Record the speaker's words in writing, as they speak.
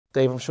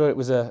Dave, I'm sure it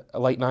was a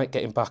late night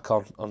getting back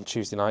on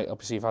Tuesday night.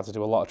 Obviously, you've had to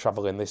do a lot of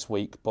travelling this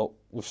week, but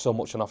with so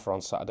much on offer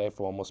on Saturday,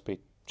 everyone must be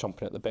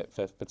chomping at the bit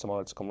for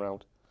tomorrow to come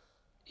round.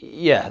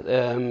 Yeah,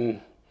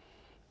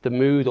 the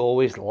mood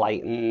always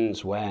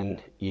lightens when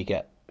you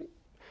get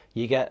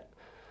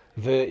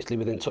virtually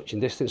within touching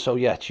distance. So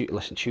yeah,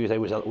 listen, Tuesday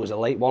was a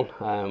late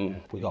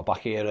one. We got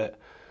back here at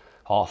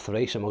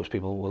 3:30, so most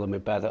people will have been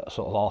in bed at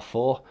sort of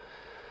 4:30,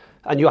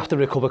 and you have to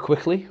recover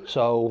quickly.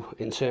 So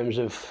in terms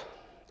of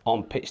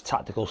on pitch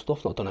tactical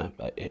stuff, not done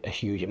a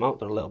huge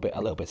amount, done a little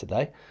bit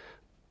today.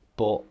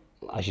 But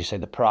as you say,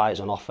 the prize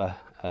on offer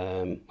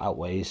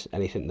outweighs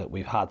anything that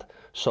we've had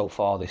so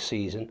far this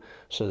season.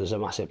 So there's a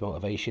massive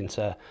motivation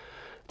to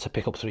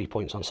pick up 3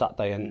 points on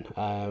Saturday and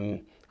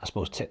I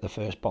suppose tick the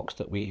first box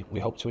that we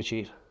hope to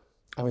achieve.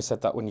 Having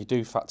said that, when you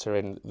do factor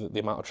in the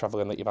amount of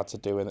travelling that you've had to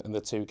do in the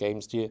two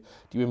games, do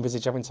you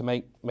envisage having to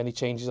make many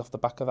changes off the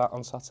back of that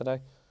on Saturday?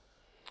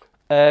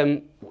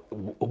 Um,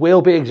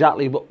 we'll be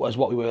exactly as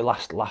what we were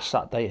last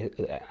Saturday.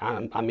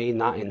 I mean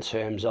that in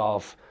terms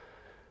of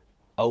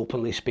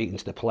openly speaking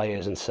to the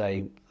players and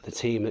say the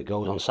team that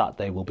goes on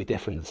Saturday will be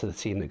different to the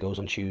team that goes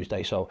on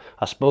Tuesday. So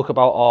I spoke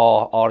about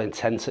our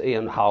intensity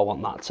and how I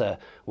want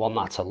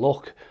that to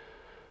look.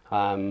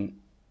 Um,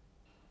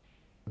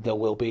 there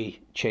will be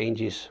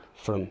changes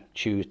from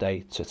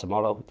Tuesday to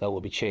tomorrow. There will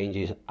be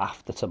changes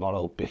after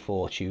tomorrow,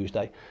 before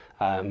Tuesday,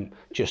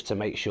 just to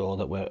make sure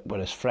that we're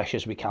as fresh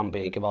as we can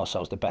be and give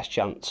ourselves the best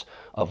chance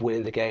of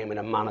winning the game in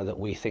a manner that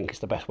we think is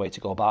the best way to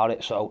go about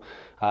it. So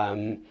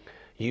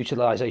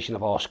utilisation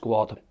of our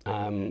squad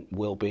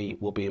will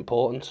be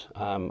important,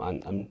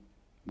 and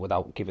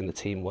without giving the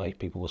team away,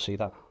 people will see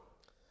that.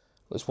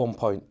 It's 1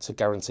 point to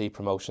guarantee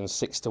promotion,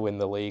 6 to win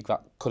the league.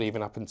 That could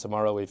even happen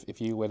tomorrow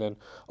if you win and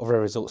other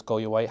results go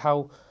your way.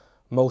 How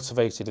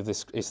motivated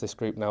is this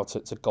group now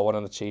to go on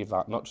and achieve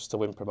that, not just to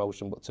win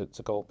promotion, but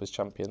to go up as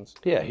champions?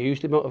 Yeah,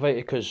 hugely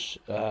motivated because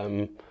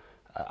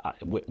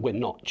we're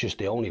not just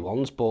the only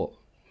ones, but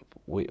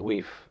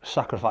we've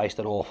sacrificed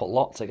an awful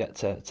lot to get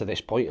to this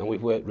point, and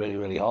we've worked really,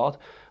 really hard.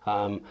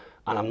 And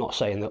I'm not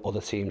saying that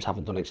other teams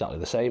haven't done exactly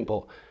the same,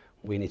 but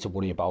we need to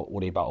worry about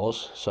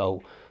us.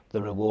 So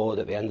the reward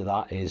at the end of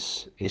that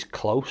is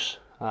close,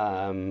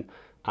 and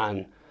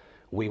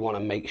we want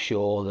to make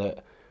sure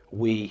that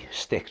we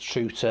stick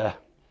true to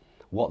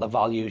what the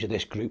values of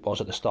this group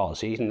was at the start of the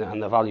season,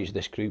 and the values of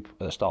this group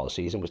at the start of the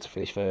season was to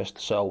finish first.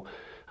 So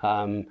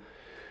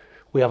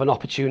we have an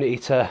opportunity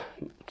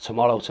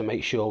tomorrow to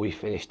make sure we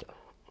finish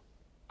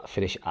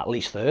at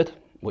least third,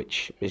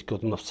 which is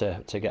good enough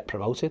to get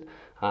promoted.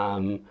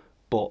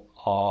 But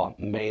our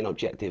main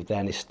objective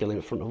then is still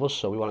in front of us,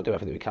 so we want to do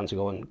everything we can to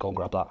go and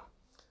grab that.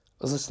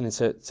 I was listening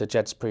to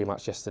Jed's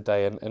pre-match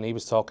yesterday, and he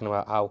was talking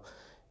about how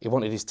he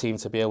wanted his team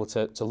to be able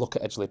to look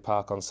at Edgeley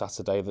Park on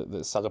Saturday,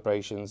 the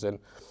celebrations, and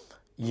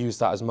use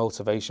that as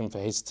motivation for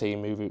his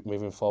team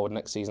moving forward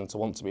next season, to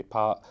want to be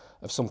part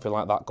of something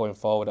like that going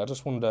forward. I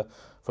just wonder,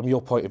 from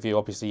your point of view,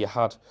 obviously you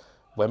had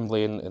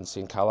Wembley and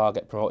seeing Carlisle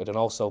get promoted, and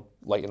also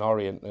Leyton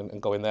Orient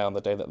and going there on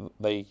the day that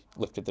they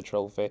lifted the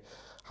trophy.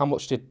 How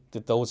much did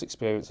those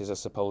experiences, I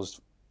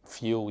suppose,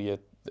 fuel you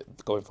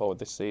going forward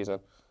this season?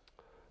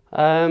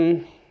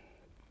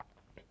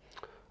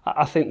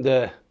 I think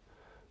the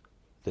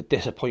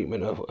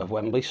disappointment of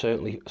Wembley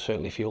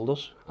certainly fueled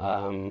us.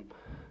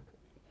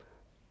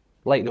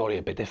 Leyton Orient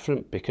a bit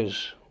different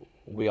because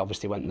we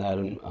obviously went there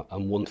and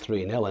won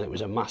 3-0, and it was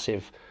a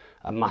massive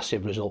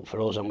result for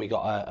us, and we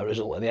got a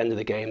result at the end of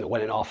the game that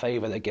went in our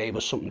favour, that gave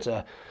us something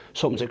to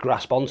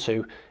grasp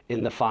onto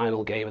in the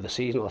final game of the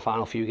season, or the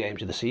final few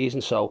games of the season.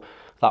 So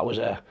that was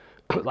like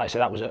I said,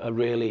 that was a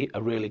really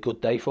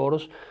good day for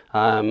us.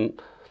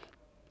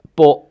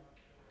 But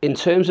in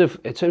terms of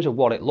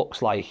what it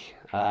looks like,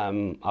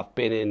 I've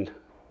been in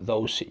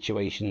those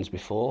situations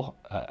before,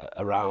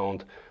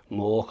 around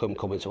Morecambe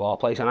coming to our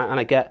place, and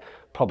I get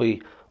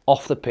probably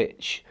off the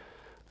pitch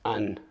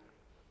and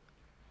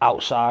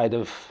outside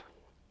of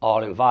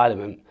our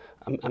environment,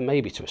 and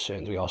maybe to a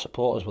certain degree our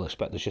supporters will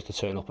expect us just to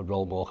turn up and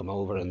roll Morecambe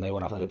over, and they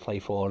won't have anything to play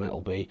for, and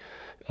it'll be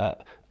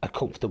a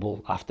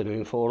comfortable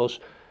afternoon for us.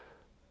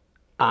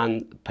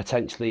 And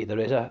potentially there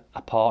is a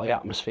party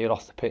atmosphere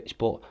off the pitch,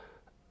 but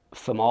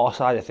from our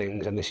side of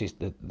things, and this is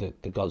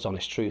the God's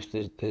honest truth,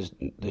 there's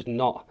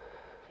not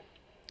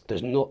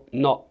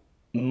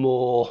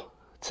more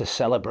to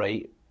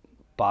celebrate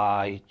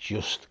by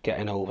just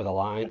getting over the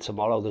line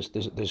tomorrow.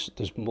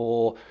 There's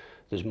more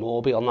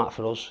beyond that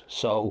for us.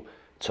 So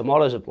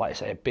tomorrow's, like I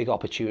say, a big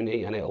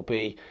opportunity, and it'll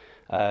be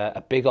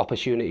a big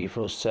opportunity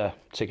for us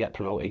to get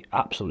promoted,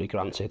 absolutely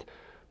granted.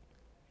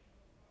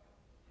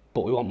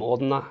 But we want more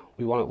than that.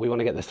 We want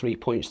to get the 3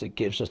 points that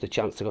gives us the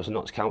chance to go to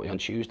Notts County on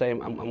Tuesday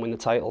and win the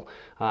title.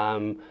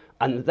 And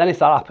then if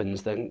that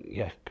happens, then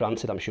yeah,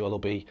 granted, I'm sure there'll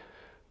be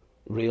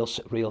real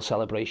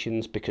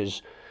celebrations,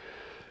 because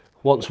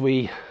once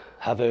we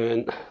have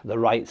earned the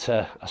right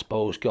to, I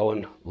suppose, go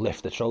and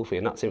lift the trophy,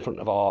 and that's in front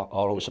of our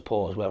own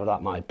supporters, wherever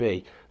that might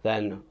be,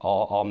 then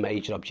our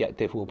major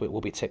objective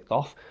will be ticked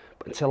off.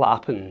 But until that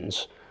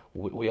happens,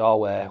 we are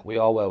where we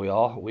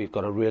are. We've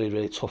got a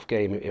really tough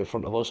game in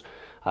front of us.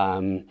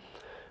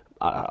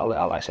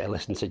 Like I say, I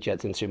listened to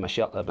Jed into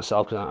myself because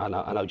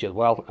I know Jed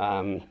well.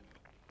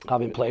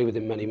 Having played with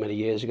him many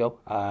years ago,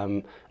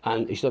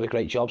 and he's done a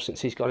great job since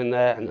he's gone in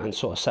there and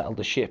sort of settled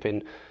the ship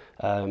in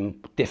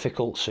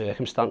difficult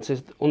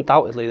circumstances.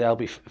 Undoubtedly, they'll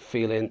be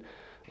feeling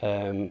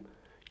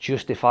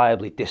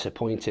justifiably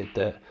disappointed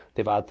that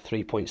they've had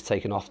 3 points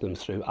taken off them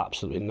through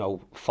absolutely no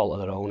fault of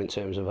their own in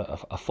terms of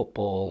a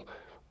football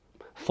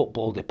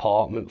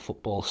department,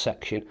 football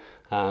section,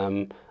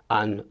 and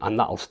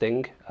that'll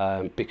sting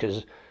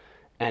because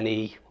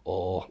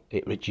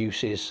it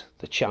reduces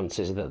the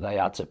chances that they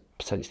had to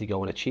potentially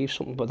go and achieve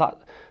something. But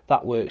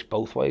that works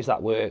both ways.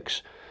 That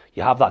works.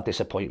 You have that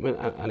disappointment,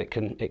 and it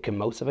can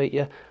motivate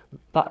you.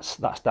 That's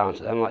down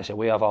to them. Like I said,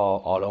 we have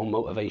our own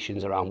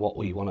motivations around what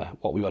we want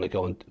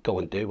to go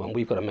and do, and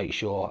we've got to make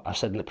sure. I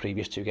said in the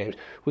previous 2 games,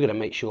 we've got to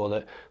make sure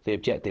that the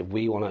objective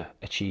we want to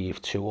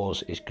achieve to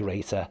us is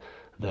greater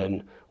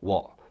than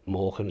what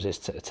Morecambe's is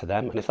to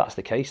them. And if that's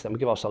the case, then we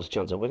give ourselves a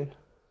chance of winning.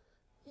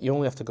 You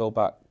only have to go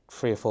back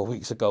 3 or 4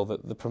 weeks ago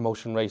that the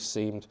promotion race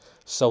seemed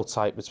so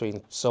tight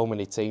between so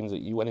many teams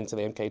that you went into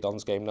the MK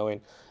Dons game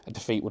knowing a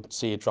defeat would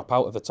see you drop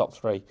out of the top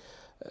 3.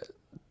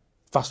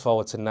 Fast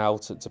forward to now,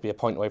 to be a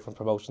point away from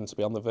promotion, to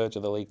be on the verge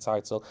of the league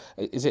title.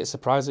 Is it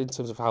surprising in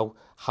terms of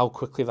how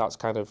quickly that's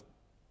kind of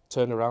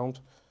turned around?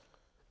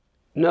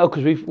 No,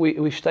 because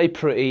we've stayed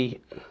pretty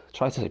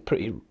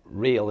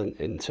real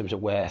in terms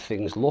of where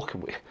things look.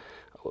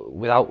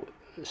 Without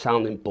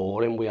sounding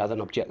boring, we had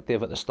an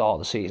objective at the start of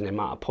the season, the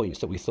amount of points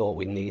that we thought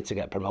we need to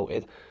get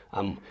promoted.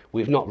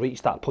 We've not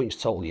reached that points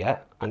total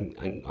yet, and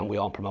we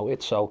aren't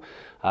promoted. So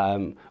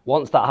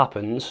once that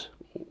happens,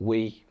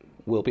 we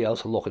will be able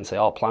to look and say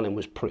our planning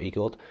was pretty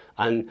good.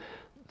 And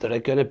there are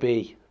going to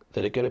be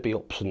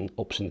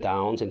ups and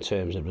downs in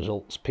terms of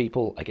results.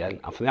 People, again,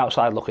 from the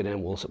outside looking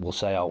in, will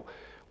say, oh,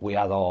 we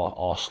had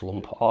our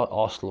slump.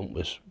 Our slump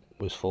was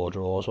 4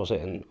 draws, was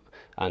it?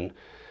 And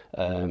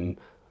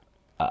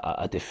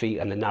a defeat,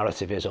 and the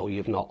narrative is, oh,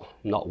 you've not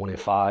won in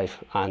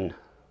 5, and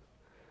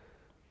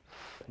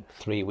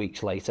 3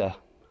 weeks later,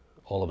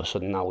 all of a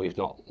sudden now we've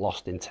not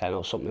lost in 10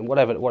 or something,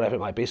 whatever it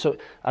might be. So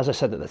as I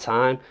said at the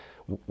time,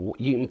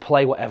 you can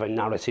play whatever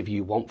narrative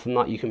you want from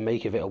that. You can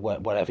make of it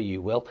whatever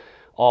you will.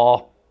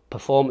 Our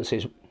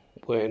performances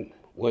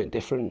weren't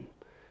different.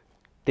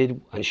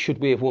 Did and should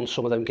we have won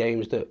some of them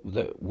games that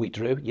we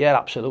drew? Yeah,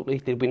 absolutely.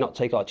 Did we not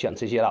take our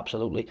chances? Yeah,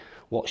 absolutely.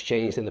 What's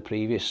changed in the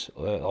previous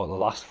or the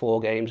last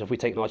 4 games? Have we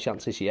taken our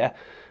chances? Yeah.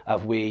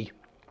 Have we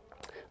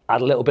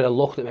had a little bit of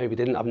luck that maybe we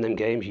didn't have in them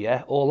games?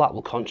 Yeah. All that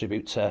will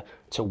contribute to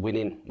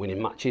winning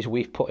matches.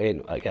 We've put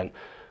in, again,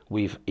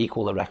 we've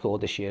equalled the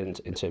record this year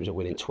in terms of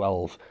winning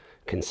 12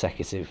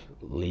 consecutive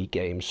league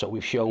games. So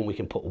we've shown we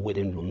can put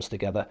winning runs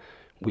together.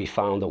 We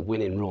found a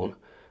winning run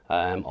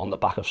on the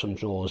back of some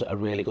draws at a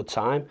really good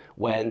time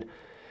when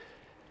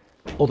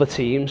other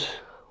teams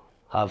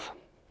have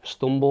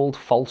stumbled,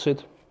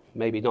 faltered,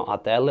 maybe not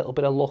had their little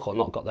bit of luck or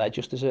not got their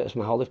just desserts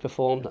from how they've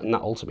performed, and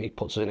that ultimately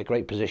puts us in a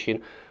great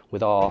position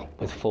with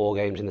 4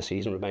 games in the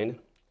season remaining.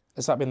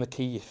 Has that been the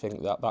key, you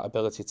think, that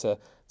ability to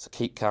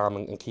keep calm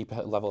and keep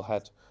a level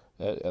head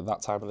at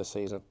that time of the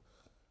season?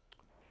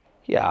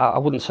 Yeah, I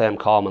wouldn't say I'm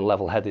calm and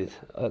level-headed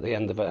at the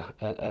end of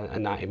a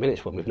 90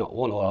 minutes when we've not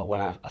won, or when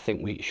I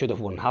think we should have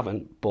won and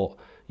haven't, but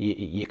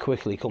you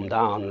quickly come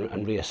down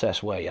and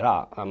reassess where you're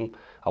at.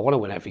 I want to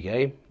win every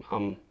game.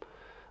 I'm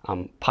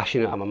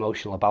passionate, I'm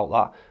emotional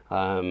about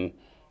that.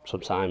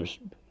 Sometimes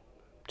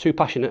too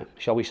passionate,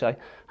 shall we say.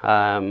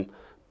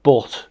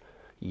 But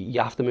you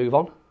have to move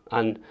on.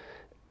 And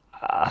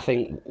I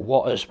think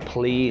what has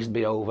pleased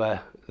me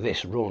over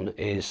this run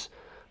is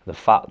the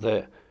fact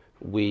that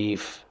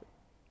we've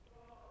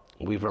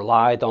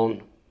relied on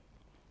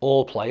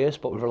all players,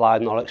 but we've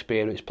relied on our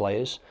experienced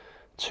players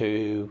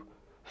to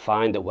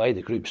find a way.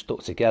 The group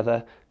stuck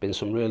together. Been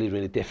some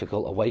really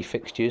difficult away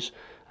fixtures,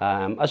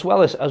 as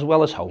well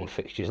as home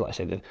fixtures. Like I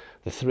said,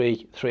 the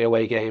three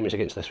away games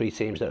against the 3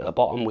 teams that are at the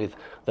bottom with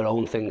their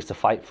own things to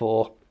fight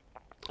for.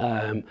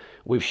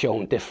 We've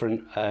shown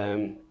different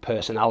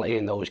personality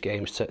in those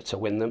games to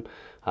win them,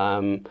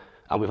 and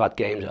we've had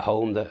games at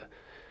home that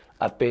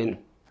have been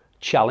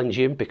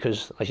challenging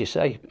because, as you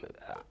say,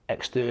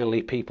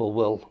 externally people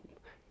will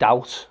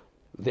doubt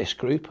this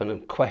group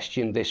and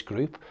question this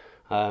group,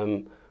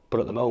 but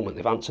at the moment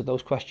they've answered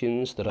those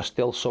questions. There are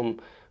still some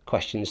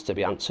questions to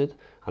be answered,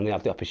 and they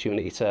have the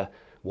opportunity to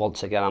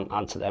once again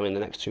answer them in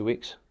the next 2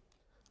 weeks.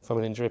 From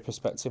an injury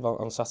perspective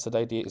on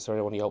Saturday, is there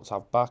anyone you hope to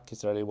have back?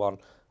 Is there anyone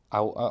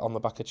out on the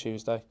back of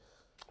Tuesday?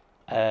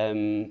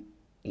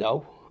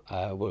 No,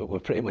 we're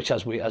pretty much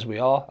as we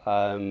are.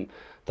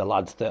 The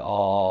lads that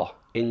are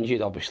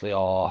injured obviously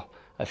are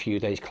a few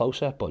days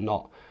closer, but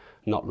not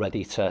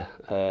ready to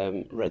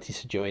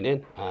join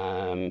in.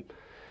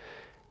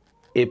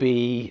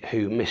 Ibby,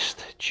 who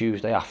missed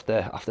Tuesday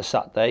after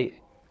Saturday,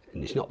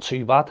 it's not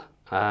too bad,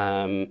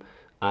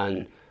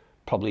 and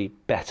probably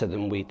better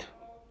than we'd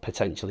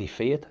potentially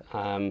feared.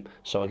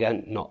 So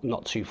again,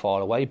 not too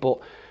far away, but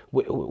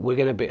we're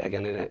going to be,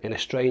 again, in a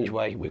strange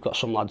way, we've got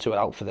some lads who are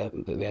out for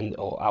the end,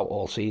 or out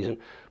all season,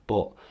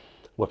 but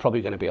we're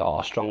probably going to be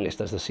our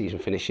strongest as the season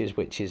finishes,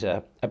 which is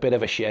a bit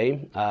of a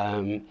shame.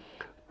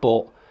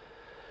 But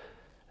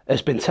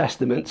it's been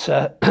testament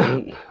to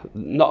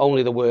not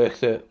only the work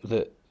that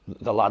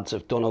the lads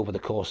have done over the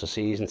course of the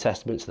season,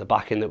 testament to the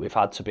backing that we've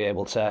had to be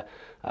able to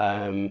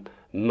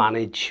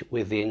manage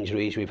with the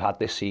injuries we've had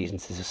this season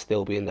to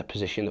still be in the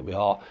position that we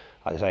are.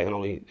 Like I say, I can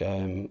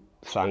only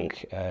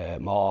thank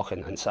Mark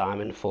and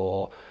Simon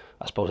for,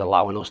 I suppose,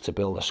 allowing us to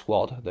build a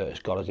squad that has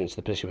got us into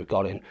the position we've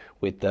got in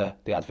with the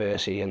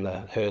adversity and the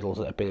hurdles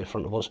that have been in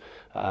front of us.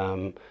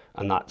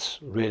 And that's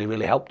really,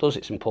 really helped us.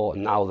 It's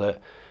important now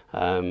that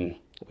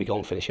we go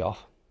and finish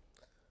off.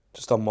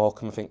 Just on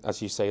Morecambe, I think,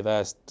 as you say,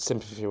 there's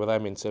sympathy with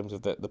them in terms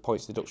of the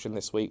points deduction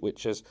this week,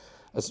 which has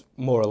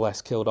more or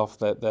less killed off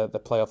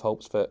the playoff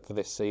hopes for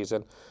this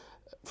season.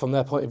 From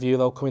their point of view,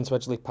 though, coming to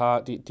Edgeley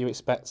Park, do you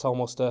expect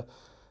almost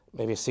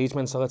maybe a siege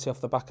mentality off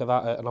the back of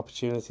that, an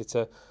opportunity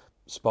to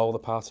spoil the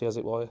party, as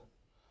it were?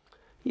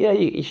 Yeah,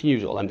 you can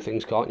use all them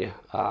things, can't you?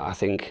 I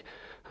think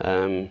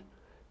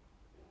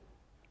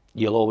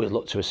you'll always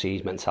look to a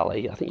siege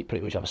mentality. I think you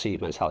pretty much have a siege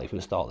mentality from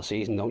the start of the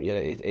season, don't you?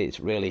 It's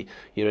really,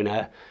 you're in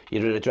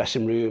a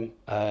dressing room,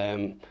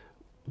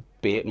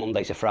 be it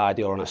Monday to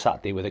Friday or on a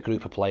Saturday, with a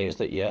group of players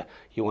that you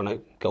want to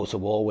go to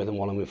war with and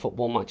want to win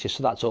football matches.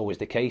 So that's always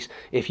the case.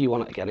 If you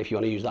want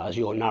to use that as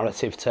your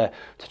narrative to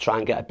try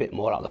and get a bit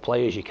more out of the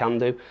players, you can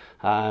do.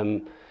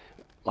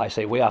 Like I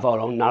say, we have our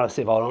own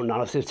narrative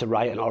to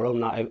write, and our own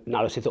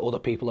narrative that other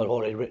people have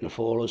already written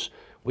for us.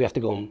 We have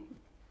to go and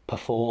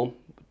perform,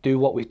 do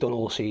what we've done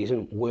all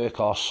season, work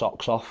our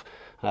socks off,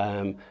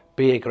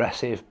 be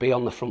aggressive, be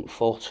on the front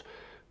foot,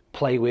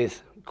 play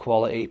with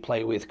quality,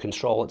 play with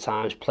control at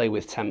times, play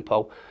with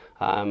tempo,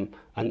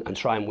 and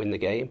try and win the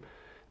game.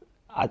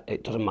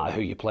 It doesn't matter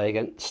who you play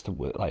against.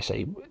 Like I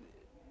say,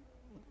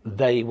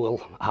 they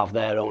will have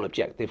their own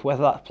objective,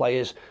 whether that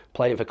players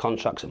playing for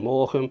contracts at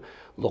Morecambe,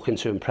 looking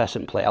to impress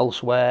and play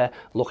elsewhere,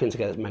 looking to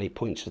get as many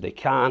points as they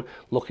can,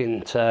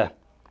 looking to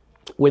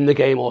win the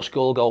game or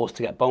score goals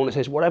to get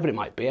bonuses, whatever it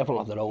might be.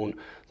 Everyone have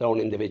their own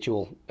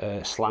individual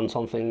slant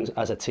on things.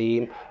 As a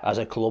team, as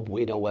a club,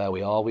 we know where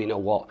we are, we know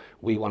what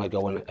we want to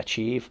go and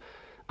achieve,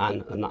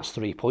 and that's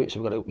 3 points.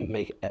 We've got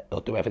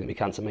to do everything we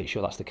can to make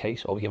sure that's the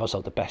case, or we give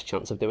ourselves the best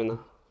chance of doing that.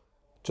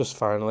 Just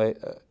finally,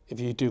 if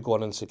you do go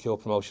on and secure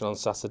promotion on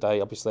Saturday,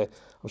 obviously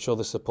I'm sure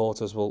the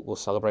supporters will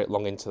celebrate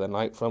long into the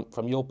night.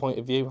 From your point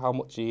of view, how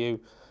much are you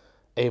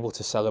able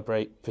to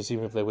celebrate,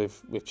 presumably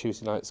with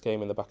Tuesday night's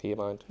game in the back of your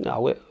mind?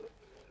 No,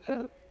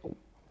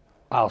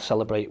 I'll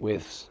celebrate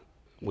with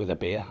a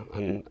beer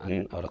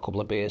and or a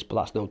couple of beers, but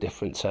that's no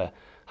different to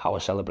how I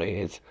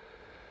celebrated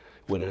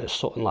winning at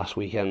Sutton last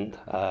weekend.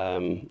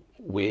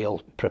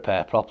 We'll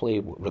prepare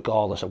properly,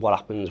 regardless of what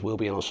happens. We'll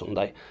be on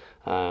Sunday,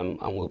 and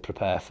we'll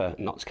prepare for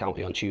Notts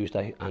County on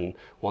Tuesday. And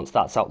once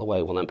that's out the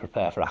way, we'll then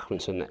prepare for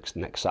Accrington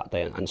next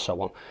Saturday, and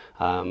so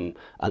on.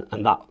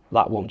 And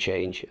that won't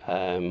change.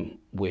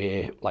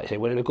 Like I say,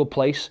 we're in a good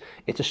place.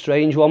 It's a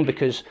strange one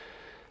because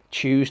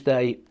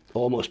Tuesday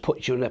almost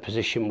puts you in a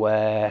position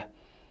where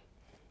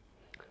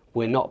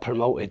we're not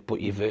promoted, but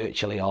you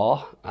virtually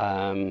are,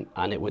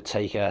 and it would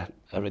take a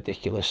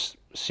ridiculous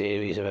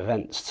series of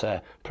events to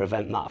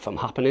prevent that from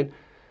happening,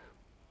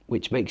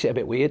 which makes it a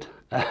bit weird,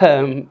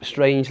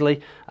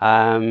 strangely.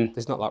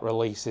 There's not that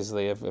release, is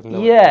there? Of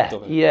no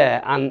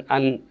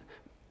And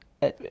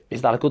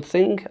is that a good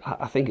thing?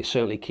 I think it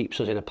certainly keeps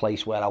us in a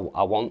place where I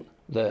want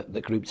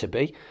the group to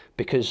be,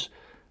 because,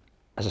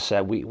 as I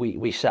said,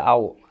 we set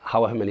out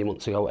however many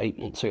months ago, 8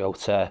 months ago,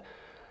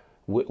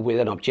 with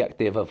an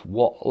objective of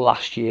what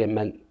last year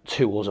meant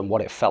to us and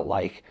what it felt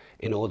like,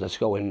 in order to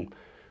go and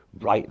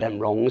right them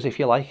wrongs, if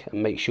you like,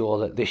 and make sure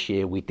that this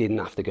year we didn't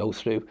have to go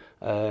through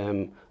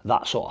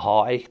that sort of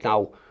heartache.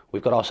 Now,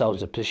 we've got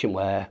ourselves in a position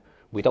where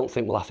we don't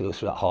think we'll have to go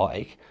through that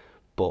heartache,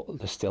 but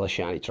there's still a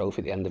shiny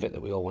trophy at the end of it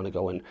that we all want to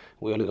go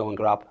and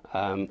grab.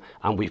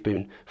 And we've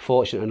been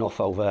fortunate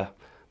enough over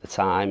the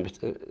time,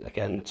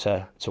 again,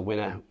 to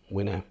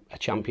win a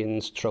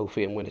Champions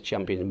trophy and win a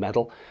Champions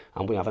medal,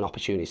 and we have an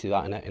opportunity to do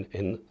that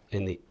in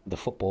the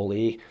Football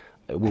League.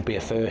 It will be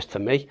a first for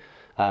me.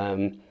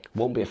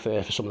 Won't be a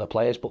first for some of the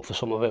players, but for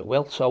some of it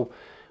will. So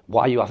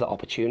while you have that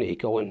opportunity,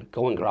 go and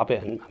grab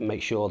it, and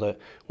make sure that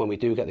when we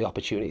do get the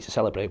opportunity to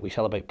celebrate, we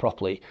celebrate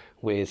properly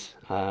with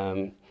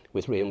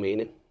real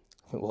meaning.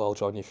 I think we'll all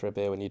join you for a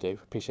beer when you do.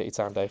 Appreciate your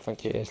time, Dave.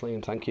 Thank you. Cheers,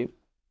 Liam. Thank you.